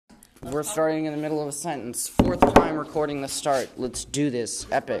We're starting in the middle of a sentence. Fourth time recording the start. Let's do this.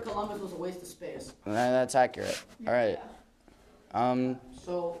 Epic. Columbus was a waste of space. That's accurate. All right.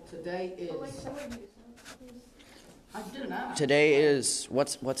 So today is. I did an app. Today is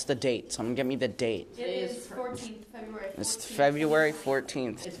what's the date? Someone give me the date. It is 14th, February 14th. It's February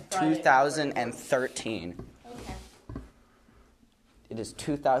 14th, 2013. Okay. It is You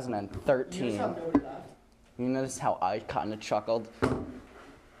 2013. just noted that. You notice how I kind of chuckled?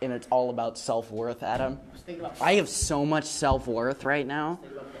 And it's all about self-worth, Adam. I was thinking about. I have so much self-worth right now.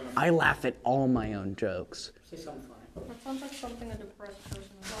 I laugh at all my own jokes. Say something funny. That sounds like something a depressed person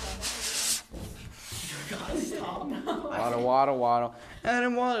God, stop. Waddle, waddle, waddle. And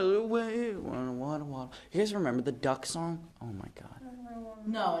then waddle away. Waddle, waddle, waddle. You guys remember the duck song? Oh my god.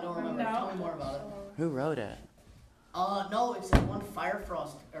 No, I don't remember. Tell me more about it. Who wrote it? No, it's like one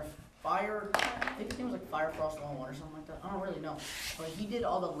Firefrost or Fire. I think his name was like Firefrost 101 or something like that. I don't really know, but he did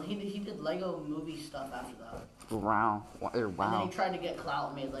all the he did Lego movie stuff after that. Wow. And then Wow. he tried to get clout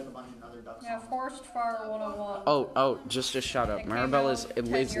and made like a bunch of other duck songs. Yeah, Forest Fire 101. Oh, just to shut up. It came Maribel out 10 is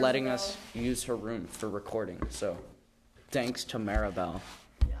years letting ago. us use her room for recording. So, thanks to Maribel.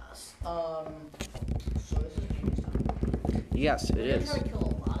 Yes. So this is Genius time. Yes, it We're is. trying to kill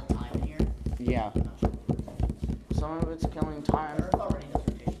a lot of time in here. Yeah. Some of it's killing time, Earth already does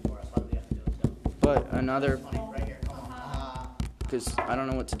rotation for us. Why do we have to do it too? but another, Funny, right here. Come on. because I don't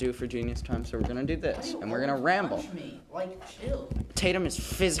know what to do for Genius Time, so we're gonna do Why this, do you and we're gonna always ramble. punch me? Like, chill. Tatum is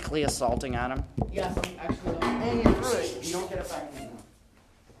physically assaulting Adam. Yes, I'm actually don't. And you threw it. You don't get it back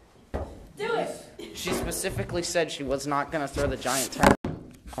anymore. Do it! She specifically said she was not gonna throw the giant turn.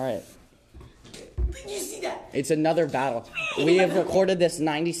 All right. Did you see that? It's another battle. We have recorded this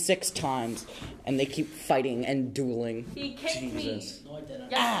 96 times, and they keep fighting and dueling. He kicked Jesus. No, I didn't.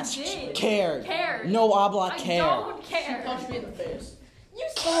 Yes, Ask. you did. Care. Care. No habla I care. don't She care. punched me in the face. You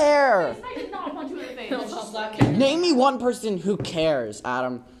Care. I did not punch you in the face. No, she's not kidding. Name me one person who cares,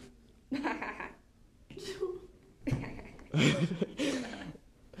 Adam.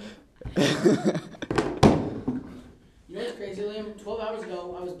 You know what's crazy, Liam? 12 hours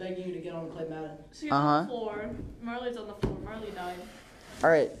ago, I was begging you to get on and play Madden. So you're on the floor. Marley's on the floor. Marley died. All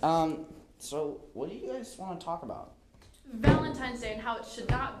right. So what do you guys want to talk about? Valentine's Day and how it should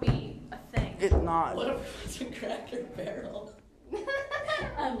not be a thing. It's not. What if it's a Cracker Barrel?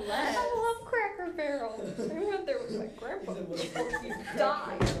 Unless. I love Cracker Barrel. I went there with my grandpa before he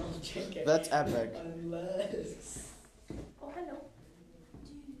died. That's epic. Unless. Oh, hello.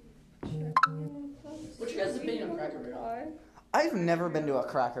 What's your guys' opinion on Cracker Barrel? I've never been to a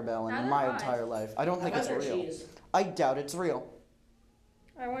Cracker Barrel in Neither my have I. entire life. I don't think I've it's had their real. cheese. I doubt it's real.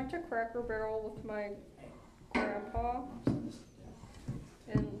 I went to Cracker Barrel with my grandpa,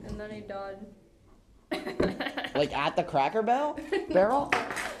 and then he died. Like at the Cracker Barrel?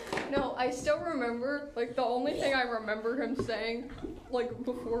 No, I still remember, like, the only thing I remember him saying, like,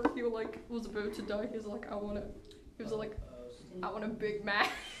 before he, like, was about to die, he was like, I want a Big Mac.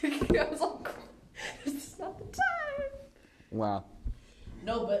 I was like, this is not the time. Wow.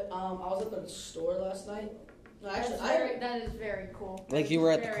 No, but I was at the store last night. No, actually, That is very cool. Like you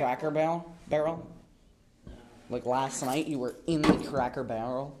were at the Very Cracker cool. Barrel? Like last night you were in the Cracker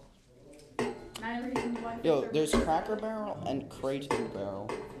Barrel? Yo, there's Cracker Barrel and Crazy Barrel.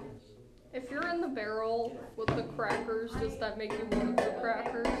 If you're in the barrel with the crackers, does that make you one of the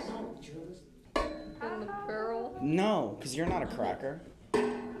crackers? In the barrel? No, because you're not a cracker. Am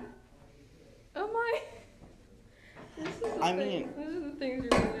I? This is the I thing. mean- These are the things you're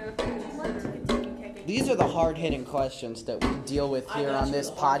gonna have to consider. These are the hard-hitting questions that we deal with I here got on you this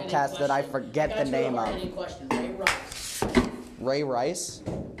with a hard-hitting podcast that I question. forget I the got you with name a of. hard-hitting question. Ray Rice. Ray Rice?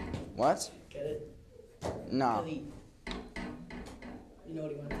 What? Get it? No. Because he- You know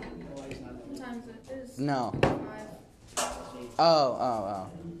what he went to? You know why he's not doing it? Sometimes it is. No. 5. Oh. Uh,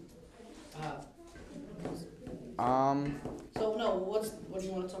 So no, what do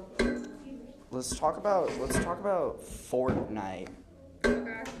you want to talk about? Let's talk about Fortnite.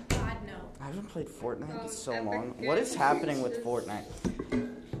 Okay. God, no. I haven't played Fortnite in so Epic long. What is Games. happening with Fortnite?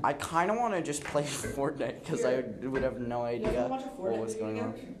 I kind of want to just play Fortnite because I would have no You guys idea wanna watch a what Fortnite was video going on.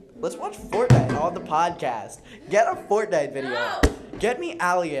 again? Let's watch Fortnite on the podcast. Get a Fortnite video. No! Get me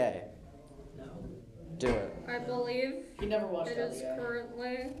Allier. No. Do it. I believe He never watched it that is guy.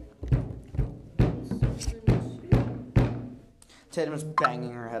 currently. Tatum's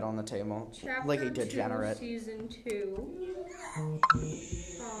banging her head on the table Chapter like a 2, degenerate. Season 2.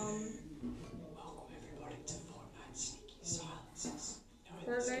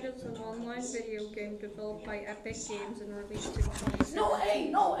 Fortnite is an online video game developed by Epic Games and released in 2016. No, hey,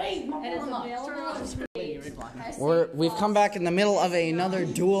 It is Mama. available. Wait, reply. We've come back in the middle of another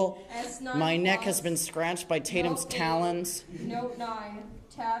duel. S9 My neck plus, has been scratched by Tatum's Note 8, talons. Note 9,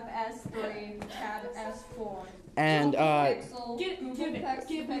 Tab S3, Tab S4. And Pixel, Give it,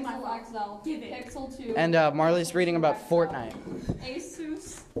 give me my Pixel XL, Give it. Pixel 2. Marley's reading about Fortnite.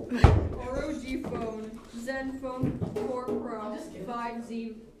 Asus ROG phone, Zenfone 4 Pro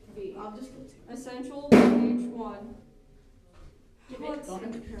 5ZV. I'm just kidding. Essential H1. Let's Don't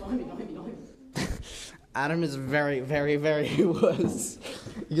hit me. Adam is very, very, very he was.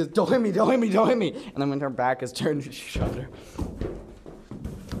 He goes, don't hit me. And then when her back is turned, she shot her.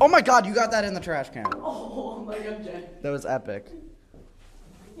 Oh my god, you got that in the trash can. Oh my god, Jay. That was epic.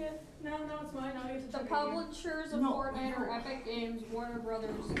 Yeah, no, it's mine. Now you have to The take it again. publishers of No. Fortnite are Epic Games, Warner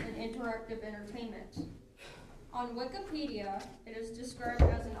Brothers, and Interactive Entertainment. On Wikipedia, it is described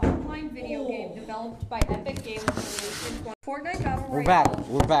as an online video game developed by Epic Games and released in Fortnite Battle Royale.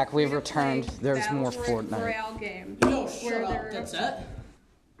 We're back. We've free-to-play returned. There's Battle more Fortnite. Royale game. Yo, Where shut there up. are That's up to-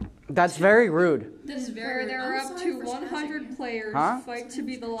 it? That's very rude. This is Where very. there are I'm up sorry to for 100 scratching players Huh? fight to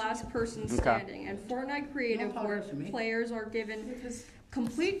be the last person Okay. standing, and Fortnite Creative, No where progress for me. players are given you. Because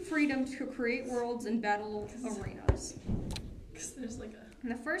complete freedom to create worlds and battle arenas. there's like a.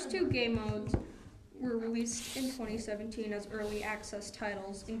 And the first two game modes were released in 2017 as early access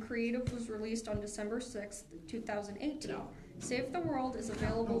titles, and Creative was released on December 6th, 2018. No. Save the World is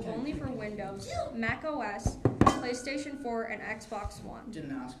available only for Windows, Mac OS, PlayStation 4, and Xbox One,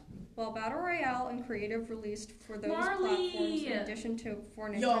 Didn't ask. while Battle Royale and Creative released for those Marley! platforms in addition to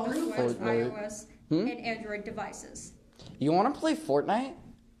for Yo, Nintendo who- Switch, Fortnite. iOS, Hmm? and Android devices. You want to play Fortnite?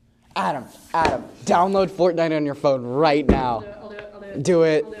 Adam, download Fortnite on your phone right now. I'll do it. Do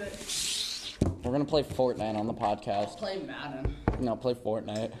it. I'll do it. We're gonna play Fortnite on the podcast. Play Madden. No, play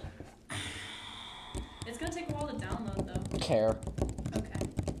Fortnite. It's gonna take a while to download though. Care. Okay.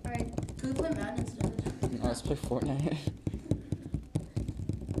 Alright, Can we play Madden instead? No, let's play Fortnite.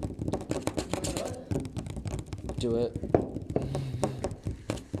 Do it.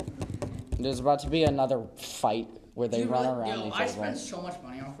 There's about to be another fight where they run around each I other. spent so much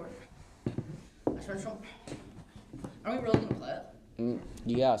money on Fortnite. I spent so. Are we really gonna play it?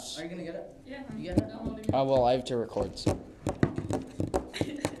 Yes. Are you gonna get it? Yeah. You get it? Downloading. Oh well, I have to record. So.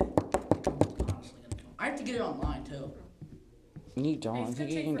 Honestly, I have to get it online too. You don't. I It's think gonna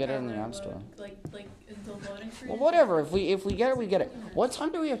you take can get it in the forever App to Store. load, Like until loading screen. Well, whatever. If we get it, we get it. What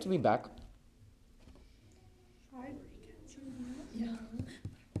time do we have to be back? Yeah.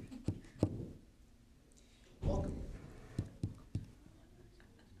 Welcome.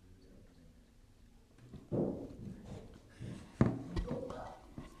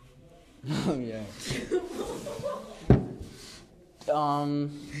 Oh yeah.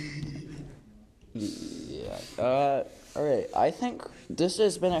 Yeah. All right. I think this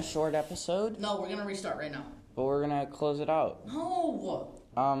has been a short episode, No, we're gonna restart right now. but we're gonna close it out. No.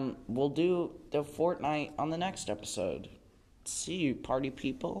 We'll do the Fortnite on the next episode. See you, party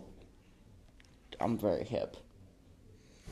people. I'm very hip.